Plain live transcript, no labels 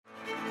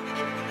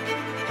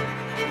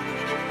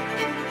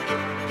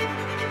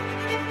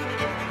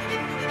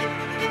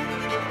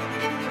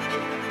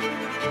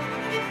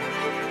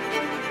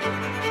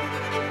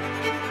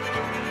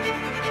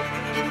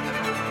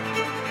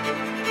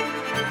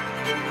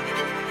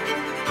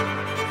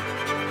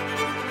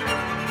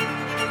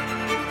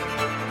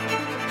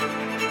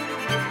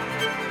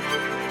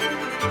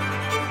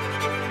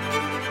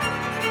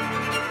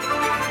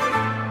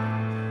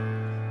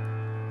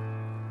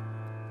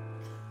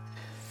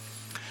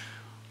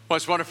Well,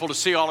 it's wonderful to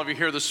see all of you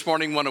here this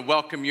morning. I want to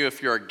welcome you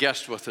if you're a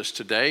guest with us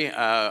today.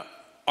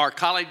 Our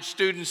college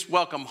students,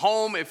 welcome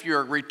home. If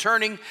you're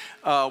returning,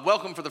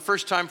 welcome for the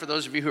first time. For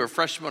those of you who are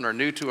freshmen or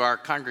new to our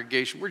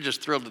congregation, we're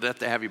just thrilled to death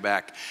to have you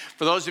back.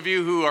 For those of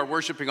you who are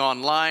worshiping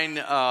online,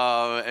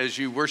 as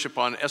you worship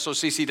on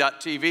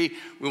socc.tv,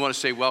 we want to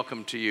say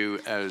welcome to you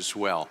as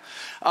well.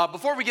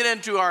 Before we get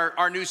into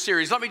our new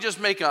series, let me just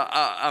make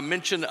a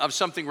mention of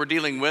something we're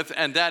dealing with,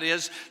 and that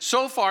is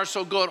so far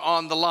so good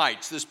on the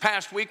lights. This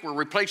past week, we're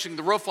replacing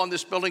the roof on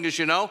this building, as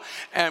you know,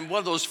 and one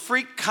of those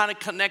freak kind of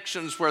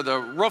connections where the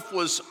roof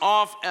was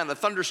off and a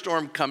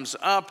thunderstorm comes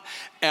up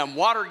and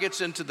water gets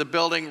into the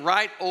building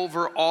right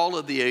over all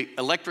of the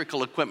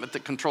electrical equipment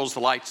that controls the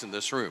lights in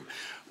this room,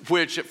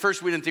 which at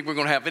first we didn't think we were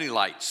going to have any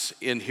lights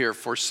in here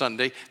for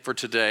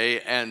today.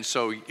 And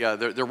so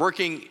they're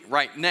working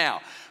right now,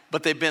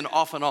 but they've been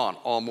off and on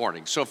all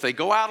morning. So if they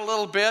go out a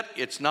little bit,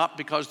 it's not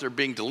because they're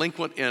being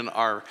delinquent in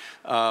our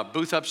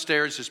booth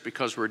upstairs. It's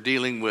because we're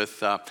dealing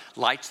with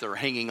lights that are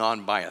hanging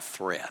on by a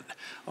thread.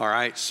 All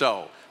right,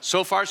 so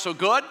far so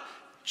good.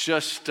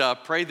 Just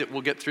pray that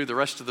we'll get through the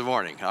rest of the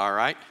morning, all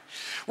right?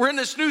 We're in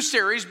this new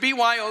series,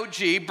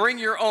 BYOG, Bring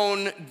Your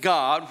Own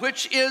God,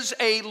 which is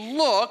a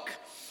look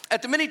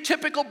at the many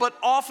typical but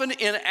often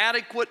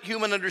inadequate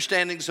human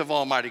understandings of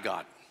Almighty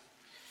God.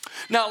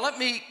 Now, let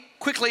me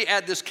quickly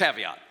add this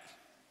caveat.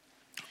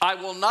 I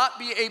will not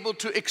be able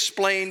to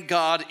explain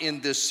God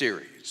in this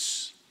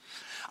series.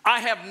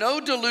 I have no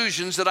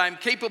delusions that I'm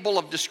capable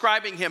of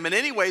describing him in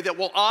any way that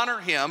will honor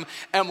him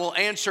and will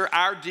answer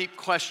our deep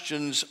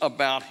questions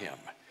about him.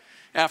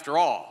 After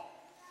all,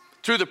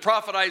 through the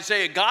prophet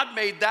Isaiah, God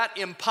made that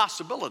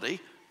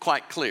impossibility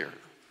quite clear.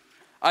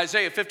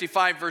 Isaiah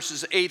 55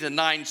 verses 8 and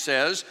 9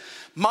 says,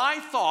 "My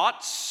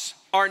thoughts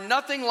are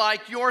nothing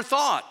like your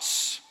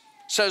thoughts,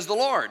 says the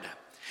Lord,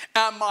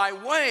 and my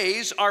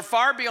ways are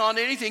far beyond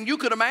anything you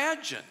could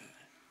imagine.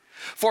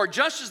 For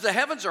just as the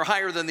heavens are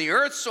higher than the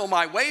earth, so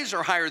my ways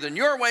are higher than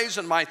your ways,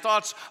 and my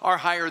thoughts are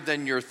higher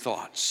than your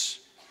thoughts."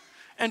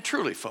 And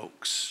truly,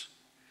 folks,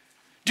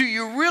 do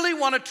you really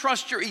want to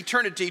trust your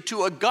eternity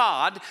to a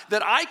God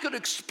that I could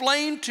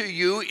explain to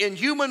you in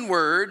human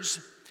words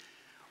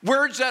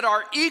that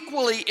are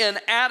equally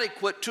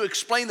inadequate to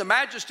explain the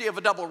majesty of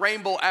a double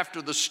rainbow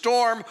after the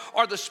storm,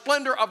 or the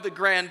splendor of the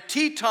Grand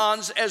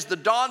Tetons as the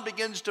dawn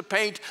begins to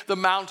paint the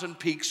mountain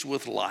peaks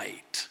with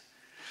light?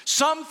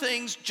 Some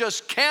things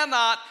just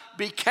cannot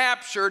be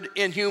captured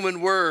in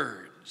human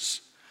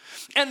words.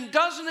 And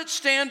doesn't it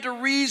stand to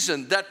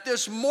reason that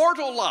this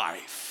mortal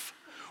life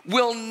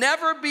will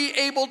never be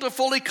able to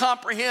fully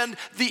comprehend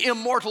the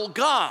immortal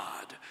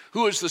God,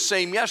 who is the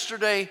same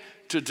yesterday,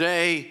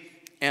 today,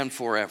 and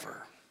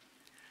forever?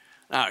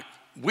 Now,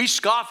 we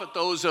scoff at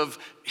those of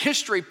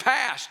history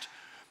past,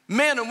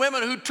 men and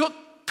women who took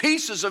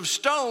pieces of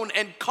stone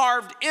and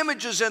carved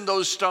images in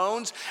those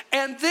stones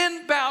and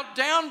then bowed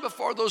down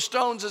before those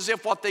stones as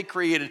if what they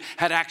created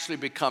had actually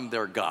become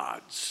their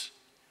gods.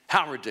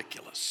 How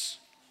ridiculous.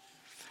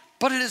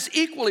 But it is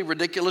equally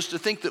ridiculous to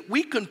think that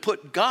we can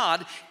put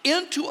God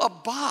into a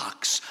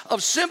box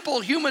of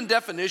simple human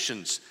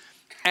definitions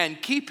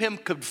and keep him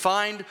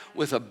confined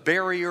with a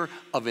barrier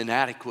of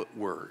inadequate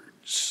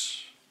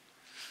words.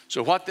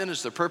 So what then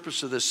is the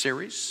purpose of this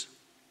series?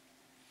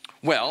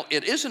 Well,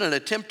 it isn't an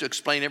attempt to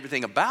explain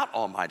everything about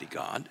Almighty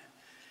God.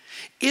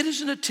 It is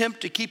an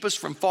attempt to keep us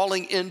from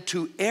falling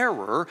into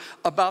error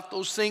about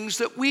those things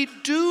that we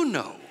do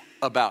know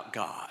about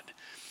God.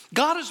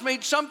 God has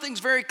made some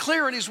things very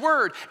clear in his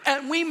word,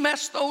 and we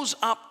mess those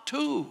up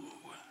too.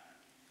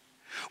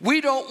 We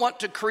don't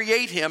want to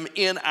create him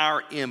in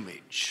our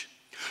image,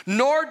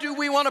 nor do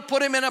we want to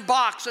put him in a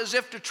box as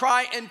if to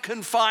try and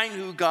confine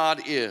who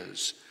God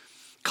is.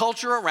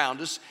 Culture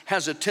around us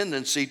has a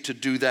tendency to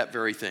do that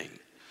very thing.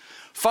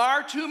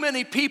 Far too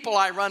many people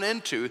I run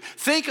into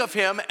think of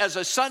him as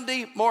a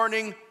Sunday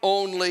morning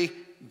only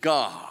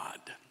God.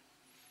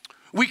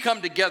 We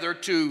come together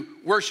to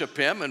worship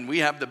him, and we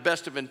have the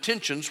best of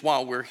intentions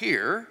while we're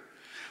here.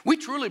 We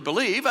truly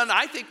believe, and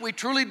I think we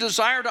truly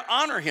desire to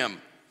honor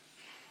him.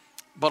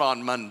 But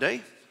on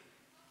Monday,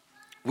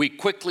 we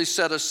quickly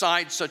set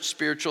aside such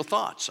spiritual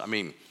thoughts. I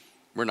mean,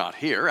 we're not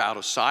here, out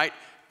of sight,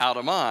 out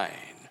of mind.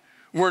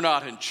 We're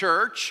not in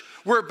church.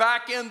 We're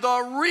back in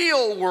the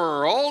real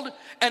world,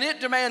 and it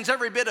demands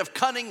every bit of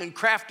cunning and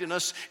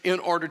craftiness in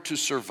order to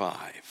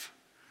survive.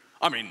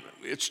 I mean,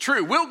 it's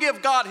true. We'll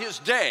give God his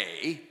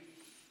day.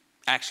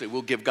 Actually,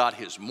 we'll give God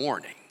his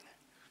morning.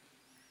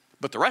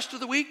 But the rest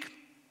of the week,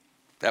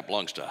 that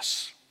belongs to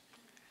us.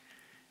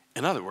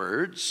 In other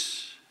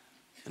words,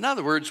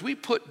 we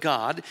put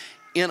God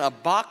in a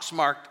box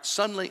marked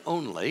Sunday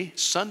only,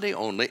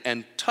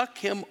 and tuck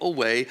him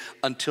away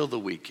until the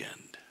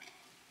weekend.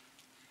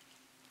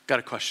 Got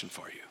a question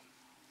for you.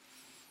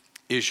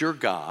 Is your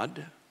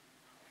God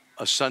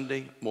a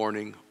Sunday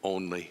morning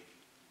only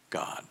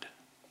God?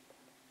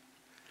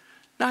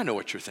 Now I know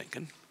what you're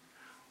thinking.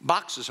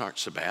 Boxes aren't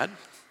so bad.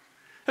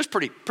 That's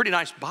pretty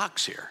nice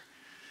box here.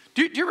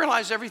 Do you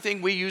realize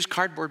everything we use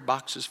cardboard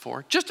boxes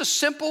for? Just a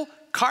simple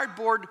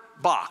cardboard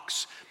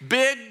box.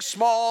 Big,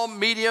 small,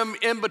 medium,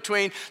 in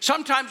between.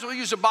 Sometimes we'll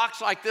use a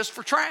box like this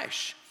for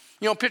trash.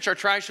 You know, pitch our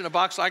trash in a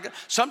box like that.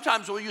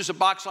 Sometimes we'll use a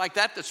box like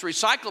that that's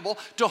recyclable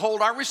to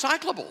hold our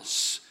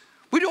recyclables.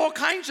 We do all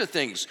kinds of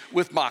things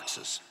with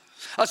boxes.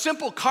 A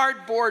simple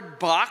cardboard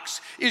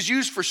box is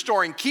used for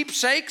storing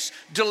keepsakes,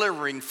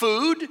 delivering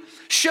food,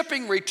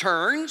 shipping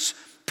returns,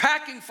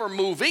 packing for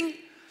moving,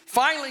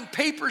 filing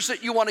papers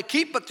that you want to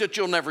keep but that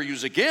you'll never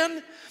use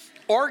again,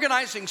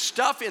 organizing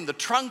stuff in the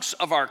trunks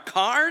of our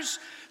cars,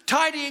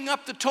 tidying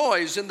up the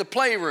toys in the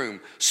playroom,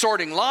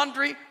 sorting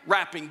laundry,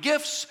 wrapping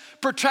gifts,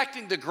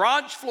 protecting the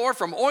garage floor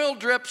from oil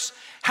drips,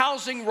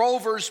 housing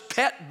Rover's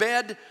pet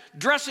bed,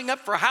 dressing up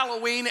for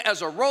Halloween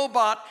as a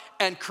robot,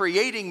 and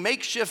creating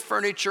makeshift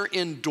furniture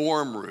in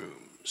dorm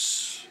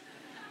rooms.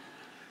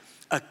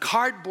 A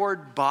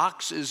cardboard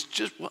box is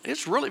just, well,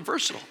 it's really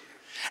versatile.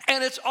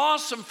 And it's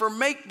awesome for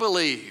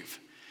make-believe.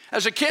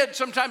 As a kid,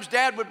 sometimes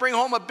Dad would bring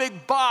home a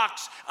big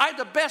box. I had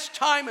the best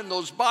time in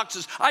those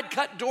boxes. I'd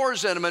cut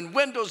doors in them and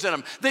windows in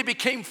them. They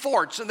became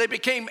forts, and they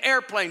became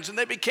airplanes, and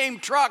they became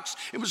trucks.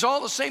 It was all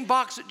the same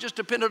box. It just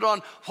depended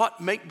on what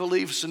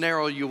make-believe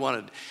scenario you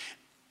wanted.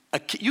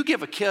 You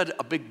give a kid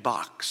a big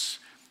box,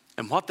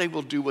 and what they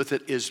will do with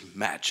it is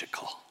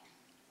magical.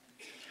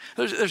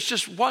 There's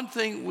just one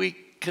thing we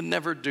can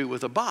never do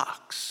with a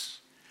box,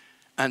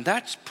 and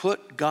that's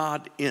put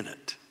God in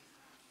it,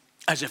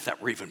 as if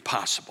that were even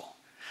possible.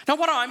 Now,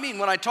 what do I mean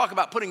when I talk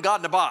about putting God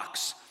in a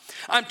box?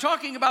 I'm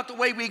talking about the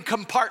way we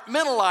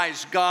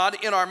compartmentalize God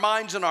in our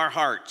minds and our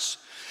hearts.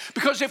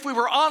 Because if we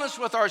were honest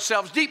with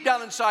ourselves, deep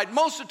down inside,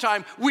 most of the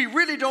time, we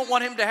really don't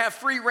want him to have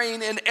free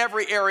reign in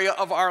every area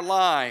of our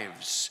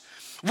lives.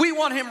 We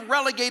want him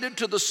relegated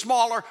to the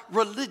smaller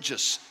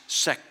religious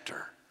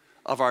sector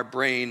of our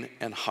brain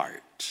and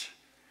heart.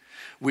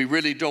 We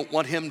really don't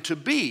want him to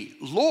be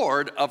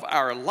Lord of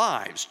our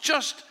lives,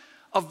 just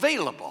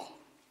available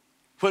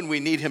when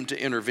we need him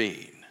to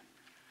intervene.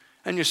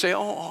 And you say,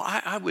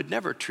 I would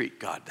never treat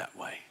God that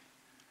way.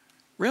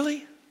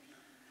 Really?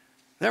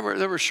 There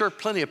were sure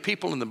plenty of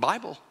people in the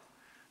Bible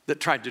that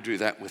tried to do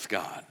that with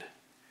God.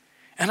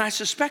 And I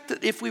suspect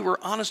that if we were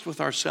honest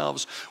with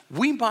ourselves,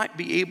 we might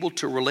be able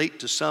to relate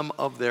to some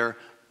of their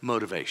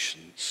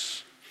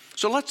motivations.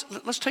 So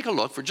let's take a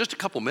look for just a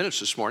couple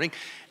minutes this morning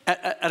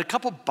at a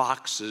couple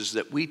boxes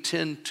that we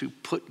tend to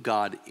put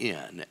God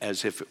in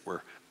as if it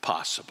were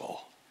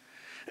possible,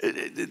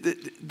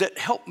 that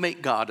help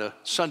make God a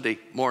Sunday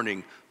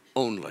morning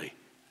only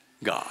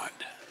God.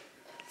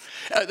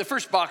 The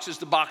first box is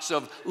the box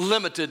of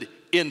limited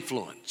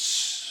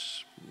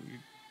influence.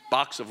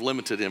 Box of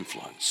limited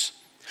influence.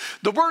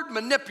 The word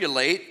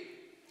manipulate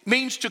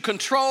means to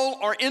control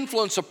or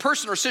influence a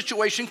person or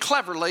situation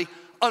cleverly,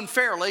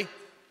 unfairly,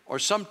 or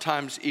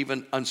sometimes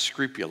even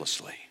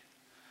unscrupulously.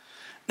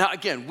 Now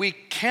again, we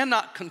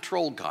cannot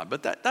control God,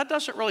 but that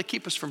doesn't really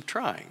keep us from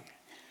trying.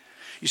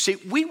 You see,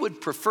 we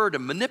would prefer to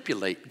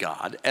manipulate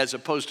God as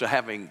opposed to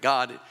having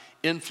God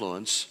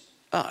influence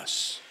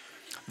us.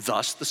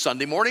 Thus, the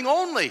Sunday morning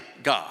only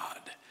God.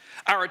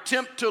 Our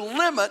attempt to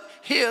limit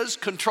his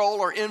control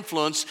or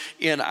influence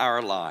in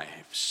our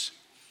lives.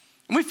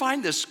 And we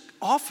find this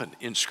often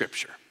in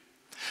Scripture.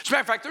 As a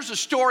matter of fact, there's a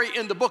story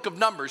in the book of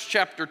Numbers,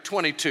 chapter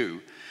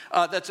 22.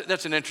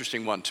 That's an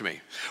interesting one to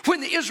me. When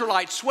the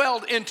Israelites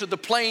swelled into the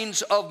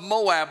plains of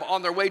Moab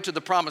on their way to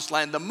the promised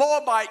land, the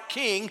Moabite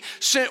king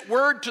sent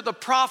word to the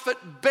prophet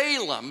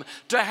Balaam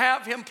to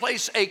have him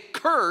place a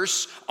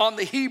curse on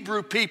the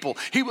Hebrew people.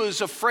 He was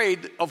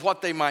afraid of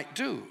what they might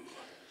do.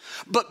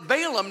 But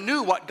Balaam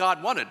knew what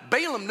God wanted.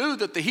 Balaam knew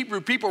that the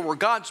Hebrew people were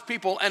God's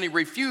people, and he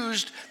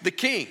refused the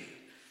king.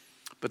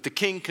 But the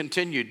king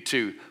continued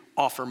to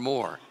offer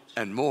more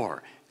and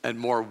more and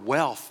more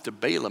wealth to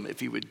Balaam if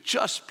he would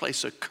just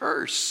place a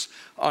curse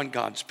on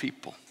God's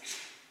people.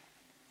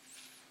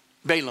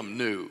 Balaam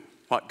knew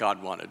what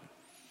God wanted.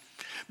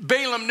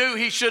 Balaam knew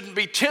he shouldn't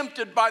be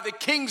tempted by the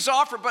king's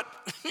offer, but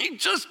he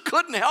just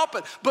couldn't help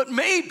it. But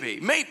maybe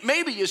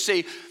you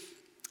see,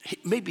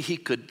 maybe he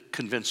could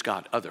convince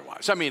God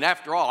otherwise. I mean,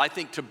 after all, I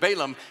think to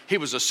Balaam, he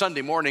was a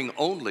Sunday morning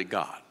only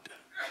God.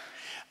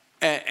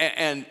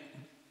 And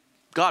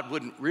God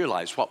wouldn't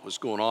realize what was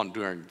going on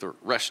during the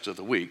rest of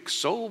the week.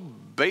 So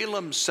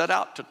Balaam set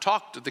out to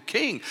talk to the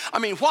king. I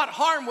mean, what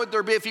harm would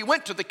there be if he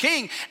went to the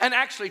king and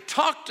actually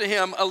talked to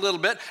him a little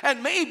bit,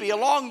 and maybe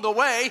along the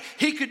way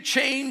he could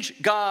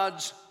change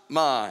God's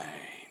mind?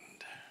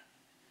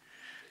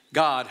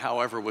 God,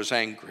 however, was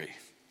angry,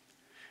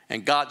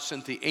 and God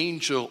sent the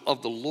angel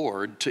of the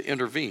Lord to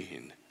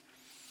intervene.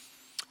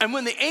 And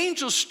when the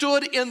angel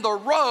stood in the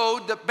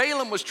road that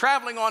Balaam was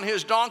traveling on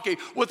his donkey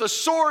with a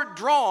sword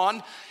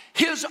drawn,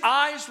 his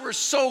eyes were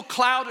so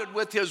clouded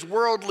with his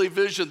worldly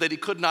vision that he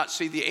could not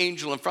see the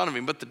angel in front of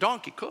him, but the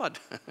donkey could.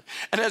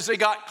 And as they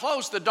got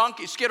close, the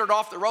donkey skittered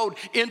off the road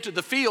into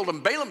the field,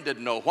 and Balaam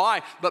didn't know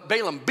why, but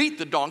Balaam beat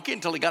the donkey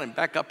until he got him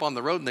back up on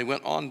the road, and they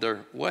went on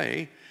their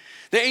way.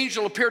 The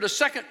angel appeared a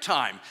second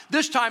time,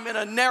 this time in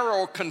a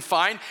narrow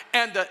confine,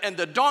 and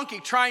the donkey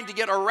trying to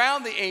get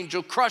around the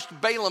angel crushed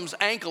Balaam's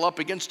ankle up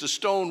against a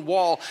stone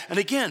wall. And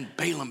again,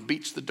 Balaam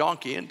beats the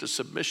donkey into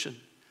submission.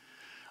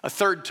 A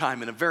third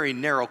time in a very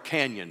narrow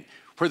canyon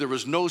where there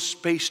was no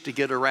space to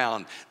get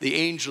around, the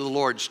angel of the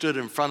Lord stood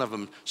in front of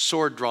him,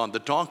 sword drawn. The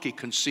donkey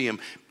can see him.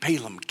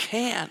 Balaam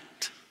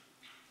can't.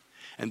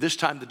 And this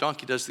time the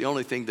donkey does the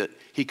only thing that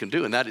he can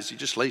do, and that is he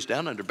just lays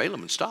down under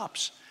Balaam and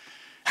stops.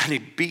 And he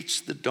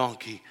beats the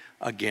donkey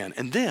again.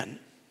 And then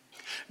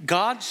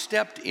God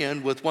stepped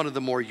in with one of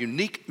the more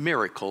unique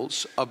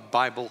miracles of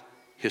Bible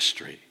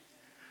history.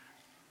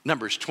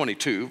 Numbers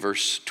 22,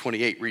 verse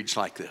 28 reads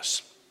like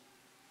this.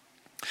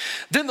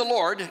 Then the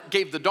Lord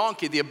gave the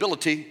donkey the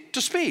ability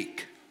to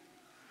speak.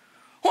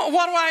 Well,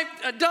 what have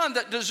I done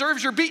that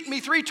deserves your beating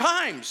me 3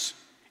 times?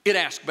 It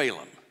asked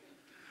Balaam.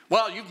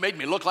 Well, you've made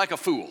me look like a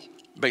fool,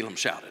 Balaam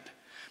shouted.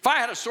 If I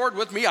had a sword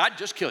with me, I'd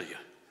just kill you.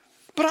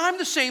 But I'm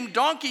the same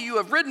donkey you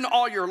have ridden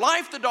all your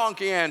life, the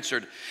donkey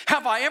answered.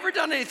 Have I ever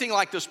done anything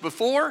like this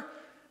before?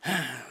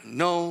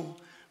 No,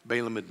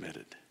 Balaam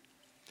admitted.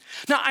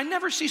 Now, I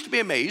never cease to be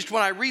amazed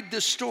when I read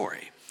this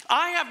story.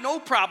 I have no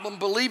problem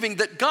believing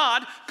that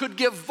God could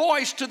give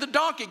voice to the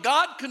donkey.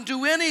 God can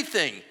do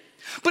anything.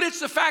 But it's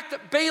the fact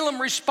that Balaam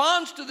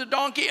responds to the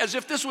donkey as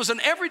if this was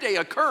an everyday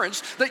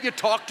occurrence that you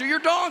talk to your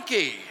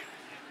donkey.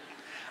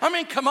 I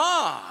mean, come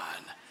on.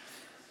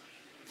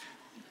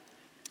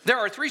 There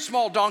are 3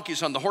 small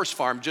donkeys on the horse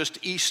farm just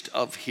east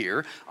of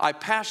here. I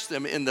pass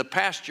them in the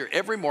pasture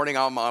every morning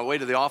on my way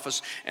to the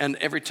office and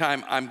every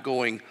time I'm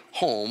going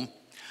home.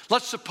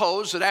 Let's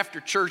suppose that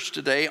after church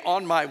today,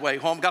 on my way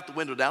home, got the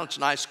window down, it's a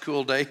nice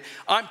cool day,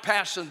 I'm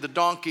passing the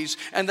donkeys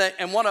and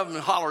one of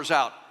them hollers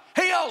out,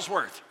 "Hey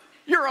Ellsworth,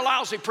 you're a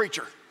lousy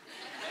preacher."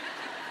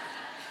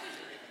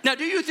 Now,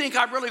 do you think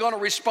I'm really going to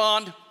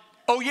respond,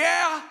 "Oh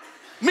yeah?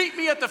 Meet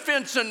me at the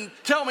fence and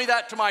tell me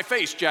that to my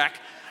face, Jack"?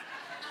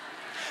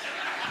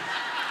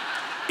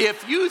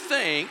 If you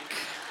think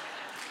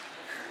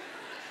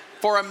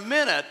for a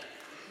minute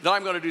that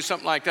I'm going to do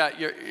something like that,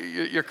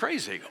 you're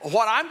crazy.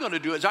 What I'm going to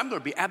do is I'm going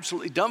to be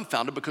absolutely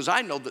dumbfounded because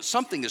I know that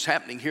something is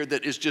happening here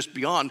that is just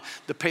beyond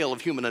the pale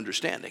of human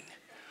understanding.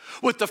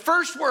 With the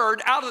first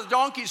word out of the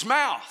donkey's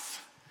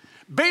mouth,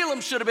 Balaam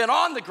should have been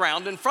on the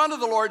ground in front of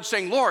the Lord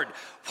saying, "Lord,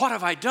 what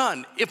have I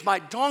done? If my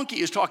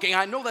donkey is talking,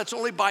 I know that's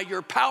only by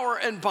your power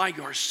and by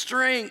your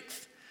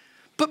strength."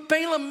 But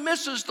Balaam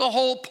misses the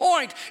whole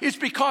point. It's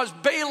because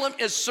Balaam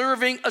is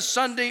serving a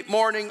Sunday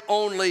morning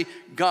only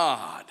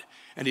God.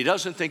 And he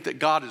doesn't think that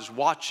God is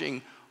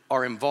watching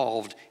or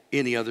involved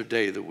any other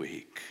day of the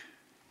week.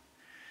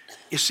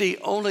 You see,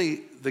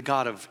 only the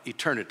God of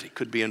eternity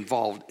could be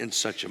involved in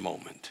such a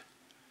moment.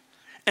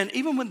 And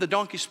even when the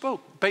donkey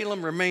spoke,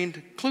 Balaam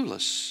remained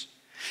clueless.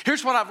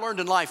 Here's what I've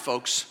learned in life,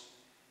 folks.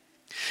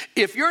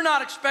 If you're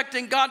not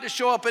expecting God to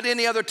show up at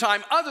any other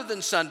time other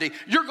than Sunday,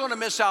 you're going to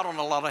miss out on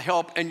a lot of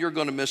help and you're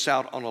going to miss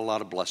out on a lot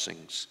of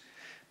blessings.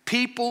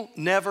 People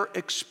never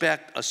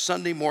expect a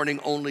Sunday morning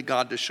only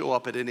God to show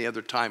up at any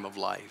other time of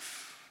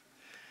life.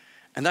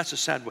 And that's a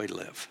sad way to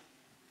live.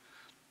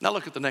 Now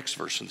look at the next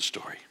verse in the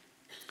story.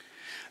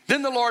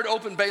 Then the Lord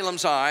opened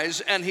Balaam's eyes,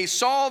 and he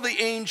saw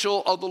the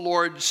angel of the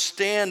Lord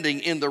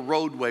standing in the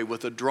roadway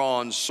with a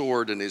drawn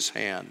sword in his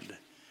hand.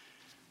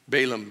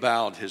 Balaam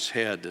bowed his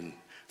head and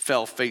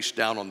fell face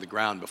down on the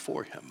ground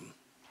before him.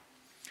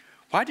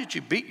 "Why did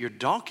you beat your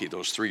donkey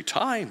those 3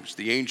 times?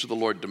 The angel of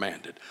the Lord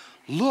demanded.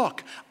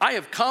 "Look, I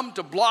have come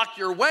to block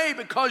your way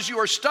because you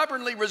are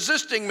stubbornly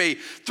resisting me.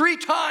 3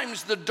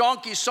 times the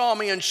donkey saw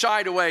me and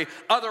shied away.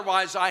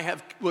 Otherwise, I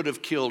would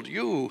have killed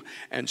you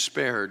and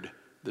spared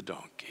the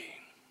donkey."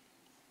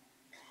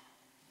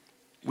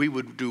 We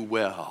would do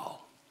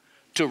well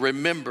to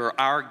remember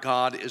our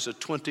God is a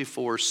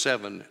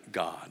 24/7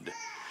 God.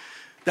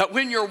 That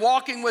when you're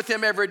walking with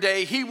him every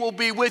day, he will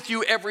be with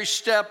you every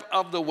step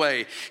of the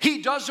way.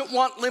 He doesn't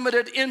want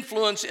limited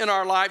influence in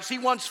our lives. He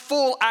wants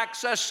full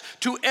access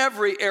to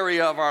every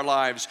area of our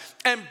lives.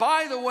 And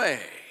by the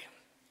way,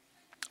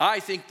 I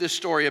think this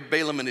story of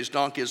Balaam and his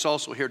donkey is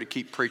also here to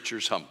keep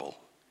preachers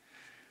humble.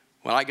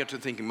 When I get to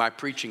thinking my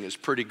preaching is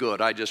pretty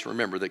good, I just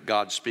remember that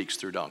God speaks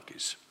through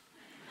donkeys.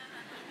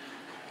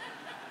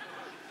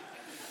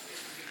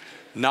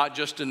 Not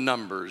just in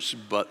Numbers,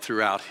 but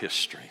throughout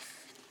history.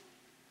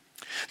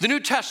 The New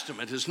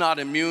Testament is not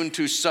immune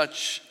to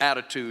such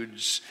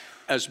attitudes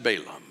as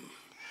Balaam.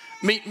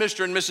 Meet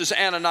Mr. and Mrs.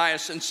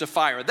 Ananias and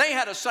Sapphira. They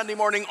had a Sunday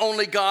morning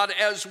only God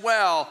as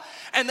well.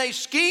 And they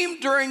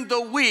schemed during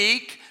the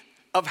week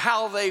of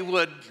how they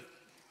would,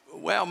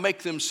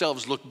 make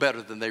themselves look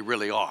better than they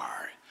really are.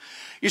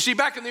 You see,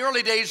 back in the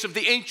early days of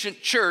the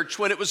ancient church,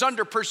 when it was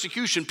under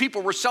persecution,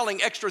 people were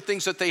selling extra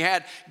things that they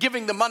had,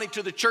 giving the money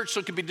to the church so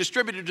it could be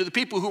distributed to the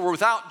people who were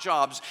without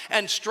jobs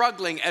and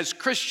struggling as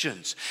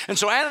Christians. And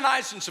so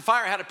Ananias and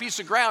Sapphira had a piece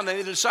of ground, and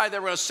they decided they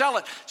were going to sell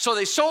it. So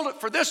they sold it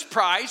for this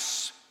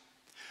price,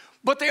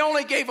 but they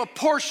only gave a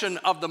portion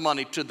of the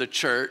money to the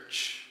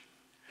church.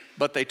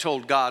 But they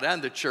told God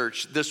and the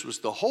church this was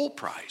the whole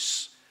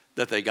price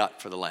that they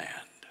got for the land.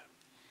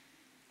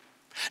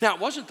 Now,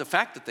 it wasn't the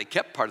fact that they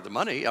kept part of the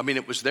money. I mean,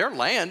 it was their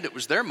land. It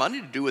was their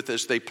money to do with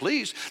as they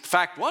pleased. The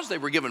fact was they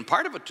were giving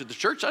part of it to the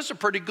church. That's a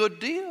pretty good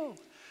deal.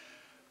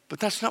 But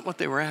that's not what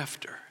they were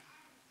after.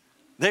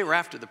 They were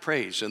after the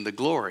praise and the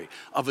glory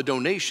of a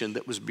donation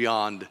that was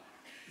beyond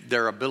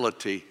their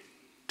ability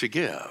to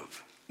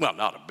give. Well,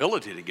 not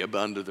ability to give,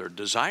 but under their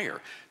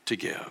desire to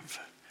give.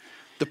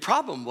 The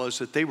problem was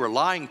that they were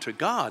lying to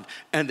God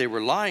and they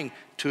were lying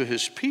to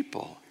his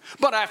people.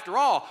 But after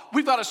all,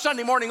 we've got a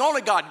Sunday morning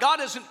only God. God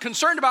isn't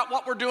concerned about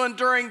what we're doing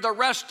during the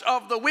rest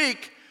of the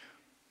week,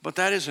 but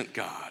that isn't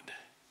God.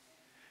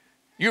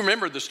 You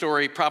remember the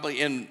story probably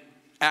in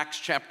Acts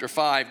chapter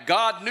 5.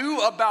 God knew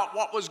about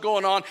what was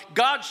going on.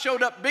 God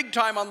showed up big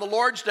time on the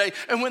Lord's Day,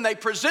 and when they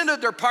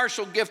presented their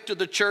partial gift to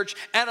the church,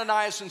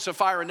 Ananias and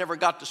Sapphira never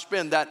got to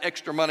spend that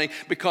extra money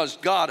because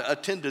God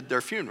attended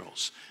their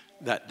funerals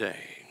that day.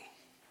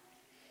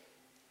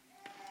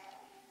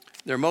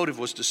 Their motive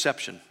was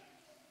deception.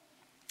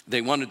 They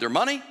wanted their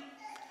money,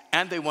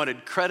 and they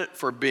wanted credit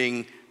for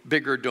being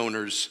bigger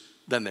donors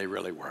than they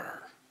really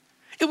were.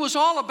 It was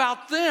all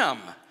about them.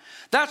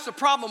 That's the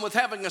problem with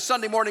having a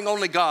Sunday morning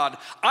only God.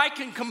 I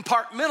can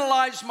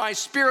compartmentalize my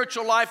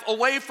spiritual life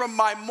away from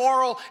my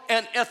moral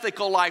and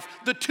ethical life.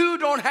 The two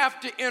don't have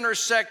to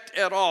intersect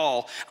at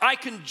all. I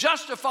can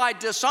justify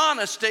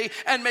dishonesty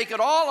and make it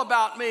all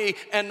about me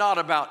and not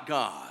about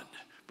God.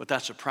 But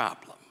that's a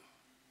problem.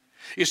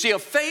 You see, a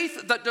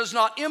faith that does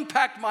not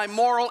impact my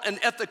moral and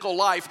ethical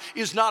life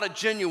is not a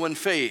genuine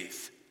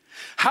faith.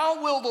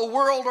 How will the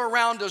world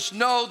around us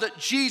know that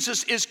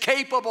Jesus is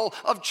capable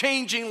of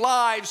changing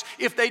lives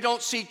if they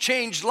don't see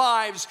changed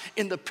lives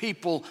in the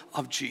people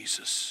of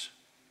Jesus?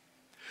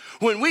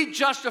 When we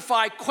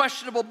justify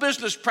questionable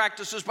business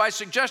practices by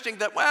suggesting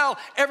that, well,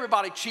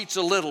 everybody cheats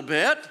a little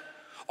bit,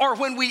 or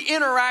when we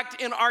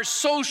interact in our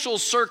social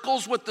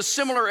circles with the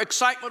similar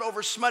excitement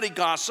over smutty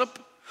gossip,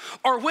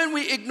 or when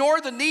we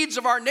ignore the needs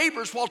of our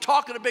neighbors while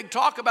talking a big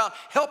talk about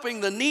helping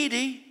the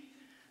needy,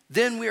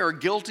 then we are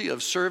guilty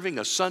of serving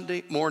a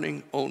Sunday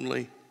morning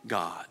only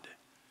God.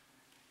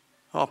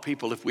 Oh,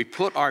 people, if we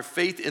put our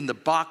faith in the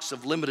box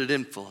of limited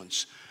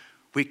influence,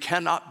 we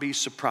cannot be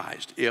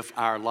surprised if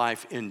our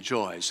life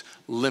enjoys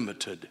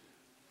limited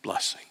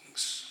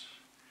blessings.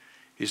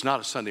 He's not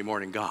a Sunday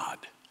morning God,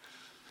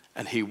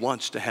 and he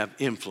wants to have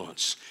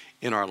influence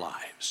in our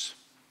lives.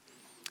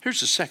 Here's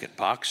the second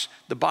box,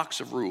 the box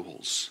of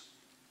rules.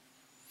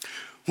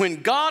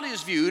 When God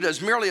is viewed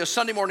as merely a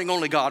Sunday morning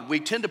only God,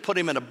 we tend to put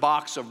him in a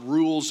box of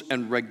rules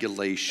and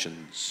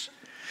regulations.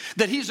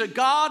 That he's a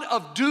God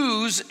of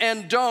do's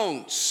and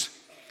don'ts.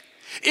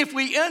 If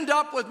we end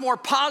up with more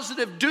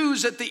positive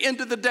do's at the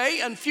end of the day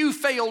and few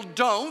failed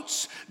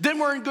don'ts, then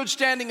we're in good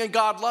standing and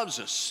God loves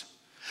us.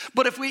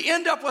 But if we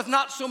end up with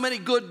not so many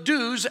good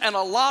do's and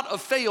a lot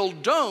of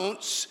failed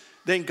don'ts,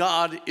 then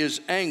God is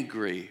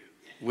angry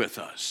with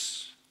us.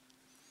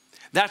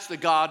 That's the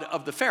God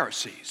of the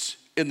Pharisees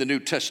in the New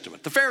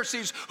Testament. The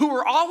Pharisees who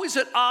were always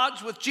at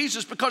odds with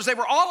Jesus because they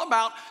were all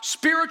about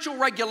spiritual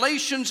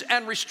regulations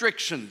and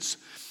restrictions.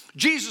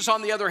 Jesus,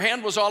 on the other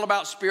hand, was all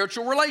about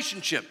spiritual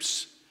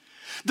relationships.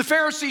 The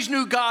Pharisees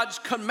knew God's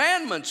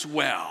commandments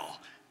well.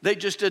 They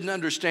just didn't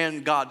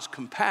understand God's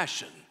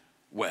compassion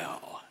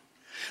well.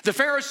 The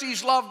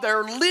Pharisees loved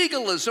their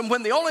legalism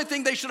when the only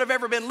thing they should have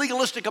ever been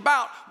legalistic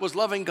about was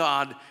loving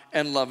God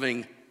and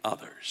loving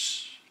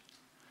others.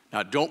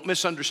 Now, don't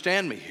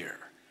misunderstand me here.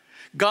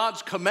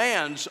 God's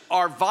commands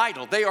are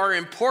vital. They are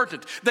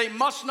important. They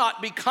must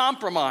not be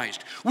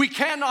compromised. We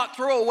cannot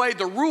throw away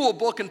the rule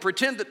book and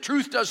pretend that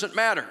truth doesn't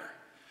matter.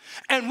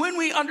 And when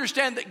we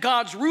understand that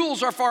God's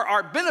rules are for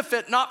our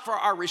benefit, not for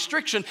our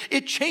restriction,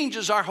 it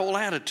changes our whole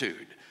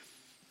attitude.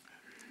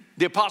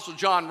 The Apostle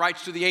John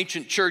writes to the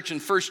ancient church in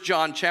 1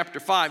 John chapter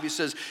 5. He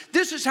says,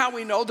 "This is how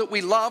we know that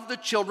we love the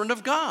children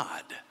of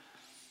God,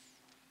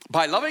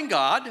 by loving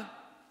God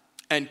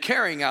and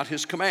carrying out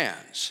his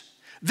commands.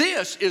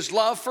 This is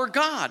love for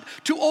God,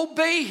 to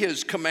obey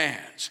his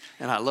commands."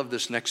 And I love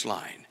this next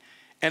line.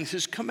 "And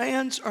his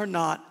commands are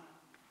not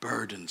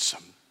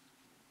burdensome.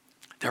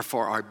 They're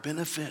for our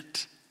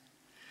benefit.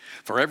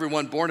 For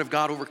everyone born of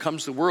God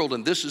overcomes the world,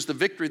 and this is the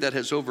victory that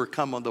has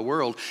overcome on the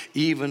world,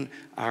 even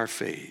our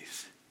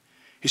faith."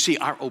 You see,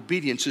 our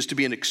obedience is to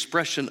be an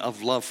expression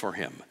of love for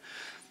him.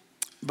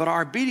 But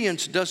our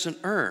obedience doesn't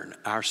earn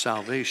our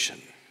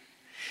salvation.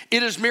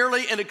 It is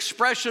merely an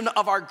expression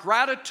of our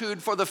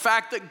gratitude for the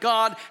fact that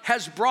God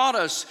has brought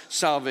us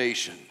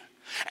salvation.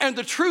 And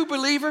the true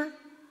believer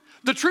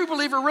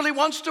really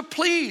wants to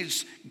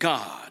please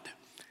God.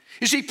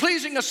 You see,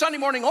 pleasing a Sunday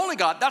morning only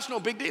God, that's no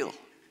big deal.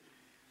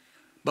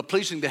 But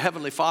pleasing the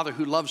Heavenly Father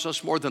who loves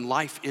us more than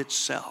life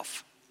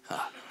itself,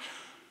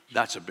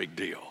 that's a big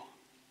deal.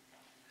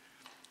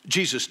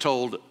 Jesus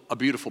told a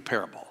beautiful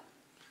parable.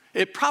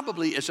 It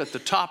probably is at the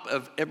top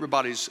of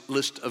everybody's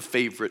list of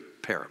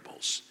favorite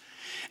parables.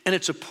 And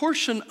it's a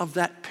portion of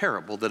that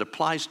parable that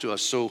applies to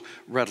us so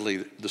readily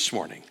this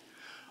morning.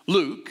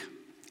 Luke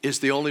is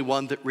the only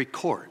one that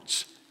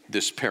records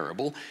this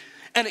parable,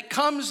 and it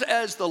comes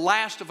as the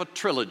last of a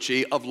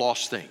trilogy of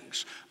lost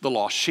things: the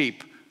lost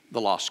sheep,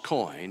 the lost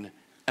coin,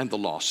 and the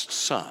lost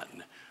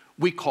son.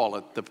 We call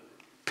it the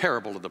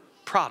parable of the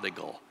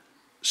prodigal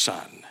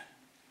son.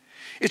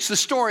 It's the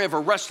story of a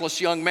restless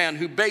young man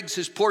who begs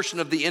his portion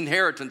of the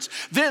inheritance,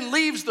 then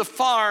leaves the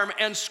farm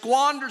and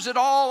squanders it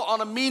all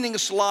on a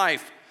meaningless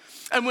life.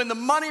 And when the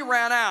money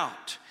ran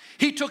out,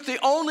 he took the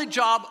only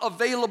job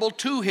available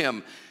to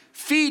him,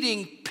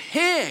 feeding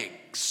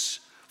pigs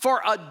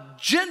for a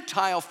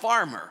Gentile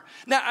farmer.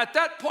 Now, at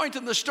that point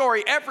in the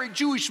story, every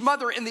Jewish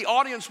mother in the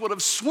audience would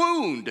have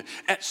swooned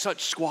at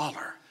such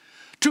squalor.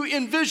 To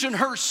envision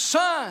her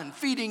son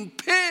feeding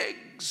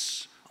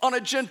pigs on a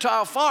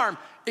Gentile farm,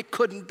 it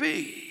couldn't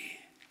be.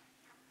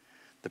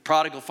 The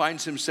prodigal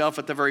finds himself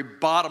at the very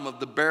bottom of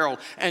the barrel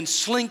and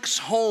slinks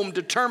home,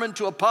 determined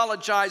to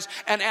apologize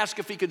and ask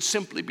if he could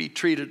simply be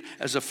treated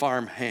as a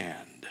farm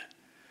hand.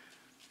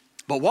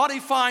 But what he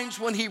finds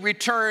when he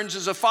returns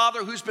is a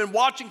father who's been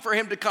watching for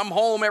him to come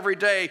home every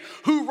day,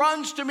 who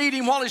runs to meet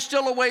him while he's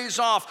still a ways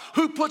off,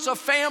 who puts a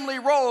family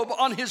robe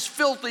on his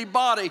filthy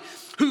body,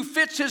 who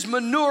fits his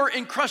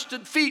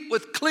manure-encrusted feet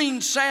with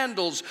clean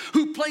sandals,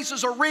 who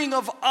places a ring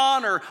of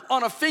honor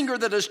on a finger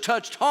that has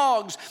touched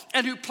hogs,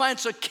 and who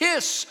plants a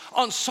kiss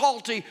on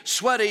salty,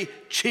 sweaty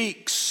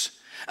cheeks.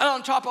 And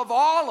on top of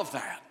all of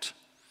that,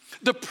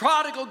 the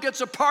prodigal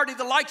gets a party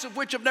the likes of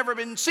which have never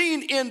been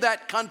seen in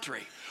that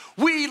country.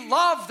 We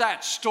love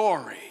that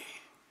story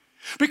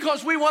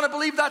because we want to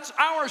believe that's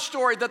our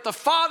story, that the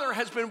Father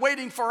has been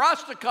waiting for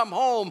us to come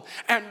home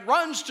and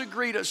runs to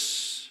greet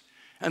us,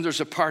 and there's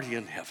a party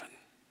in heaven.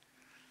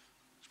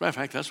 As a matter of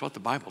fact, that's what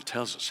the Bible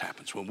tells us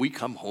happens when we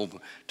come home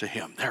to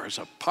Him. There is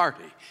a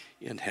party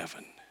in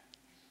heaven.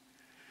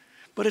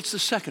 But it's the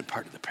second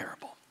part of the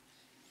parable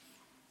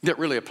that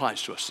really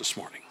applies to us this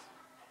morning.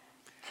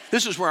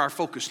 This is where our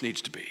focus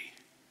needs to be.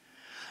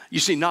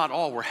 You see, not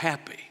all were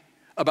happy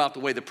about the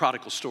way the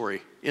prodigal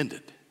story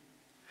ended.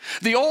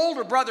 The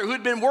older brother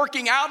who'd been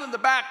working out in the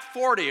back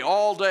 40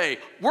 all day,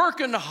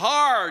 working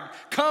hard,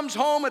 comes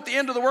home at the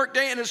end of the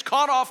workday and is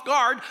caught off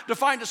guard to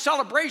find a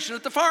celebration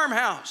at the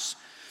farmhouse.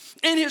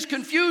 In his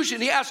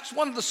confusion, he asks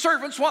one of the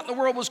servants what in the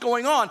world was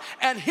going on.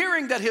 And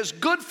hearing that his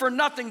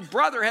good-for-nothing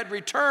brother had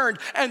returned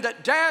and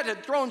that dad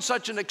had thrown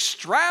such an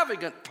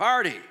extravagant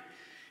party,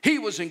 he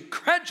was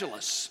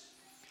incredulous.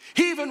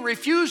 He even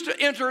refused to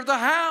enter the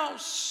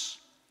house.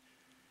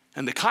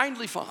 And the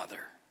kindly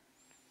father,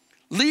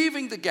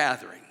 leaving the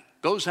gathering,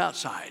 goes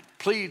outside,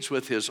 pleads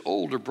with his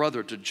older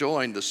brother to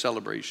join the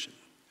celebration.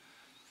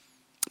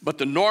 But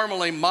the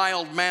normally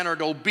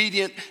mild-mannered,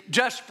 obedient,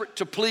 desperate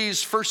to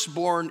please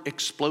firstborn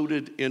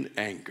exploded in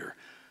anger.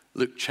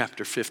 Luke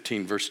chapter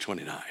 15, verse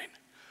 29.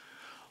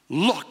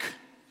 Look,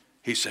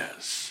 he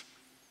says,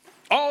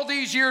 all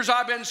these years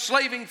I've been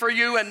slaving for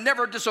you and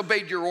never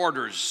disobeyed your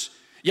orders.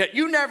 Yet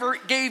you never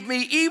gave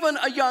me even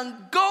a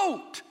young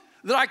goat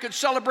that I could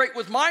celebrate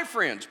with my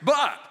friends.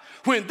 But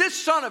when this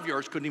son of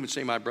yours, couldn't even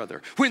say my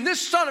brother, when this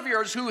son of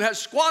yours who has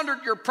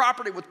squandered your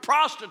property with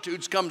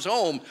prostitutes comes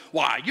home,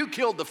 why, you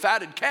killed the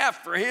fatted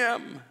calf for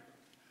him.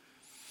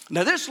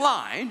 Now this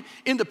line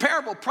in the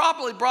parable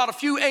probably brought a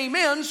few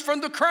amens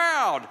from the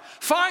crowd.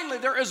 Finally,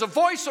 there is a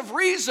voice of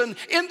reason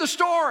in the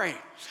story.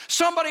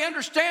 Somebody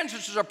understands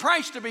this is a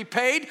price to be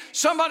paid.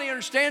 Somebody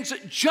understands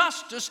that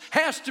justice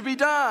has to be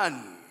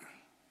done.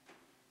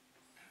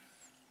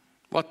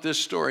 What this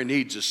story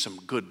needs is some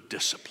good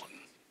discipline.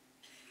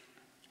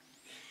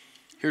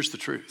 Here's the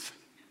truth.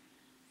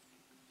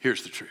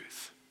 Here's the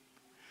truth.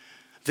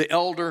 The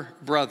elder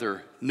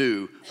brother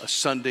knew a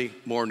Sunday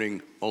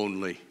morning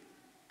only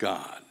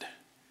God.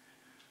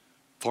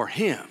 For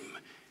him,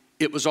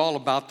 it was all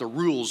about the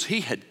rules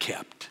he had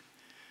kept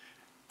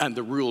and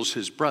the rules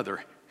his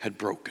brother had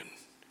broken.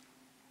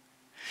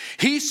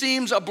 He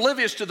seems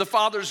oblivious to the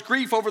father's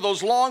grief over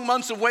those long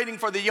months of waiting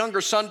for the younger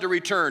son to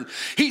return.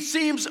 He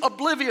seems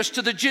oblivious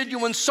to the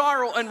genuine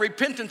sorrow and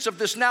repentance of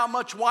this now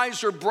much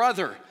wiser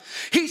brother.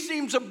 He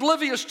seems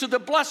oblivious to the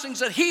blessings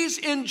that he's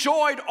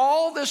enjoyed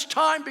all this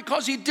time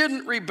because he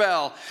didn't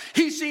rebel.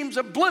 He seems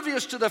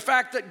oblivious to the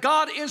fact that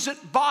God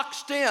isn't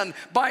boxed in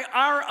by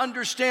our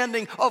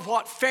understanding of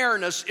what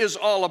fairness is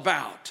all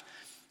about.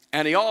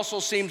 And he also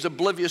seems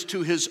oblivious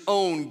to his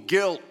own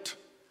guilt,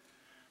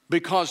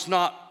 because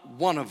not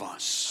one of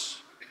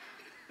us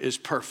is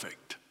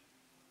perfect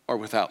or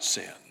without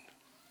sin.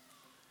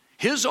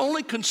 His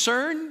only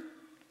concern,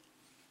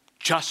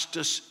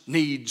 justice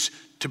needs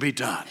to be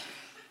done.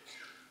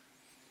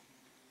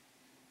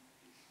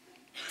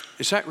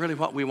 Is that really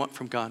what we want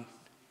from God?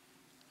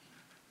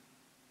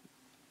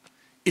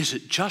 Is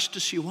it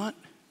justice you want?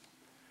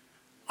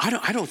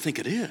 I don't think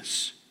it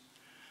is.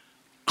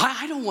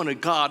 I don't want a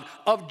God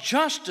of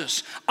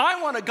justice.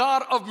 I want a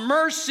God of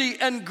mercy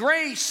and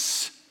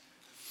grace.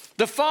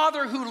 The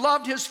father who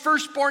loved his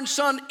firstborn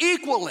son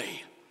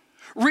equally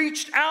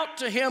reached out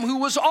to him who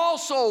was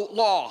also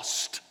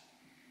lost.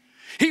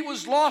 He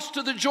was lost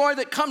to the joy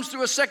that comes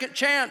through a second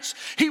chance.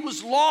 He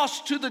was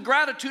lost to the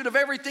gratitude of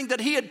everything that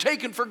he had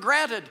taken for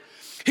granted.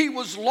 He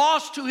was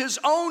lost to his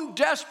own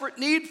desperate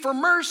need for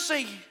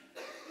mercy.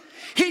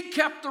 He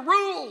kept the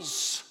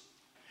rules.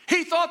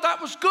 He thought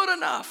that was good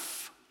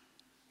enough.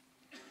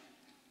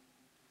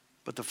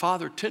 But the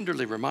father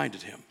tenderly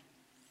reminded him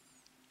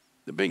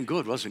that being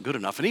good wasn't good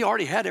enough. And he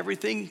already had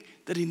everything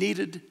that he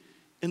needed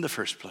in the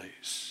first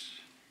place.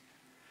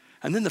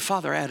 And then the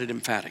father added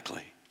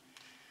emphatically,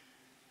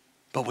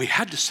 but we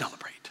had to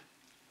celebrate.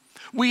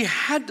 We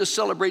had to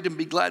celebrate and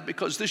be glad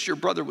because this your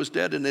brother was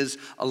dead and is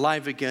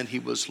alive again. He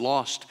was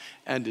lost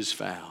and is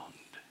found.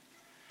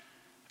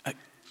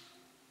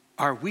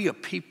 Are we a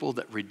people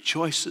that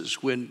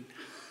rejoices when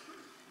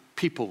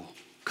people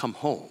come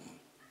home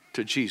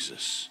to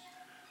Jesus?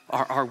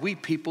 Are we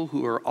people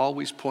who are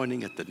always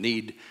pointing at the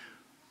need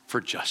for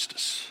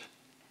justice?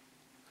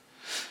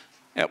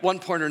 At one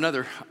point or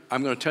another,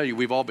 I'm going to tell you,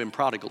 we've all been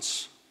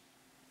prodigals.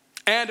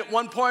 And at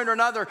one point or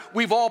another,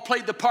 we've all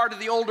played the part of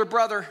the older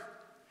brother.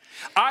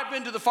 I've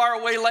been to the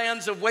faraway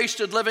lands of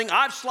wasted living.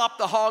 I've slopped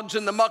the hogs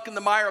in the muck and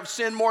the mire of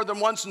sin more than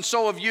once, and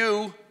so have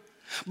you.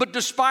 But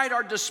despite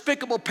our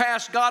despicable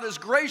past, God has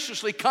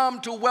graciously come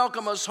to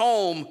welcome us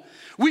home.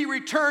 We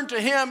return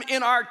to him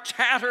in our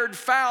tattered,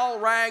 foul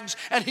rags,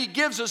 and he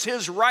gives us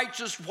his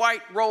righteous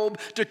white robe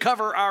to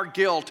cover our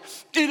guilt.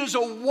 It is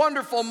a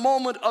wonderful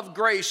moment of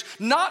grace,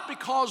 not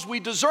because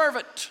we deserve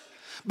it,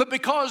 but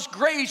because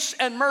grace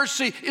and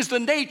mercy is the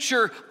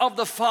nature of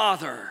the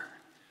Father.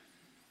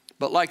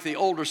 But like the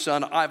older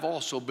son, I've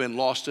also been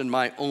lost in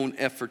my own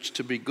efforts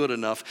to be good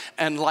enough.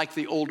 And like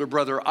the older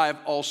brother,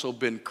 I've also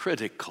been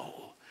critical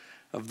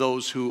of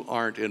those who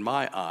aren't, in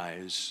my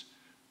eyes,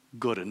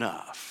 good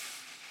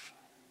enough.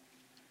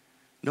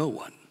 No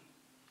one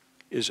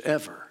is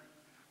ever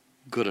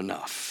good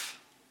enough.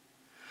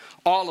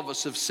 All of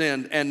us have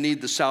sinned and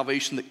need the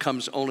salvation that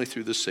comes only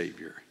through the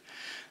Savior.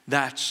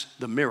 That's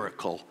the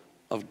miracle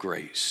of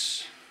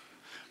grace.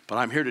 But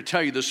I'm here to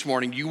tell you this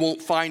morning, you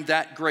won't find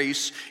that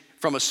grace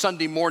from a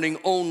Sunday morning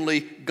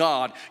only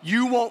God.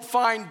 You won't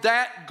find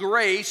that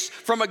grace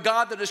from a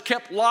God that is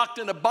kept locked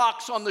in a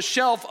box on the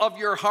shelf of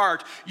your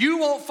heart. You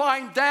won't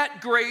find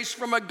that grace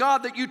from a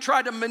God that you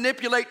try to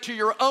manipulate to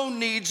your own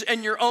needs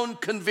and your own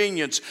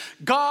convenience.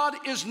 God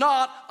is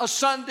not a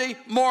Sunday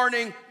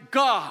morning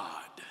God.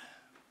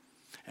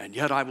 And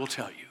yet I will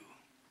tell you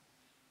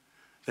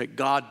that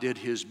God did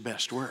his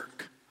best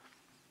work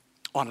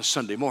on a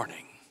Sunday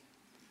morning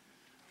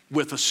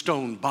with a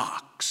stone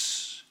box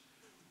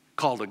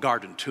called a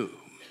garden tomb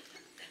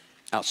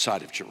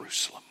outside of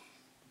Jerusalem.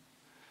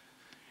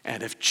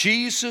 And if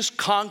Jesus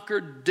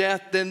conquered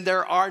death, then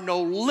there are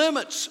no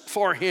limits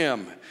for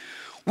him.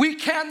 We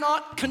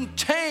cannot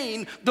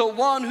contain the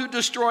one who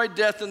destroyed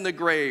death in the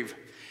grave.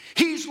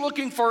 He's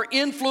looking for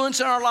influence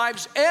in our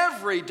lives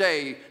every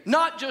day,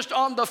 not just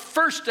on the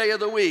first day of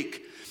the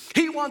week.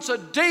 He wants a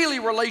daily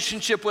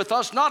relationship with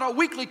us, not a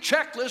weekly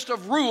checklist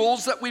of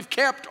rules that we've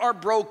kept or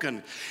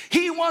broken.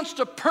 He wants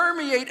to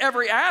permeate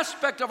every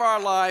aspect of our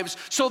lives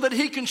so that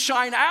he can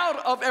shine out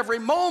of every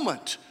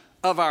moment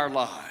of our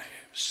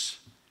lives.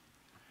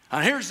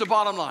 And here's the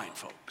bottom line,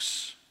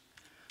 folks.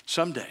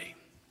 Someday,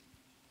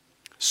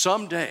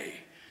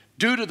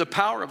 due to the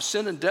power of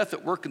sin and death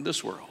at work in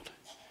this world,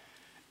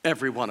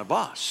 every one of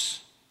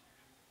us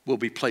will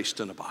be placed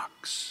in a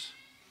box.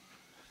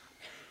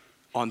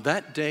 On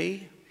that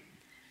day,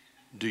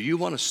 do you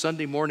want a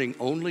Sunday morning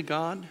only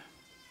God?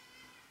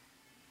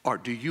 Or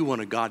do you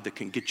want a God that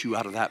can get you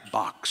out of that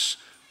box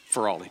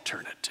for all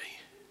eternity?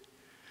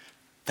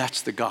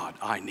 That's the God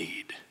I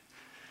need.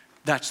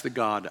 That's the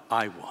God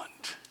I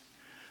want.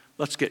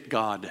 Let's get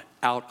God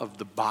out of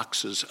the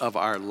boxes of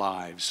our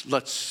lives.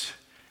 Let's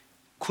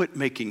quit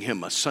making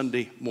him a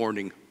Sunday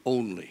morning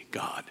only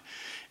God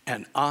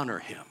and honor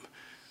him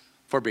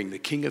for being the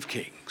King of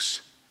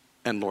Kings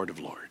and Lord of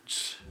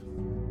Lords.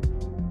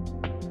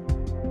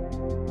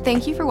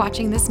 Thank you for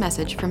watching this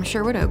message from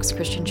Sherwood Oaks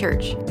Christian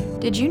Church.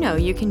 Did you know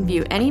you can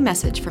view any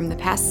message from the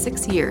past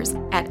 6 years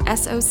at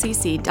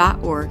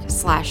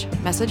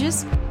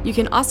socc.org/messages? You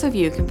can also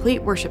view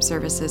complete worship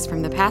services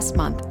from the past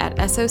month at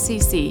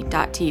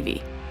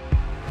socc.tv.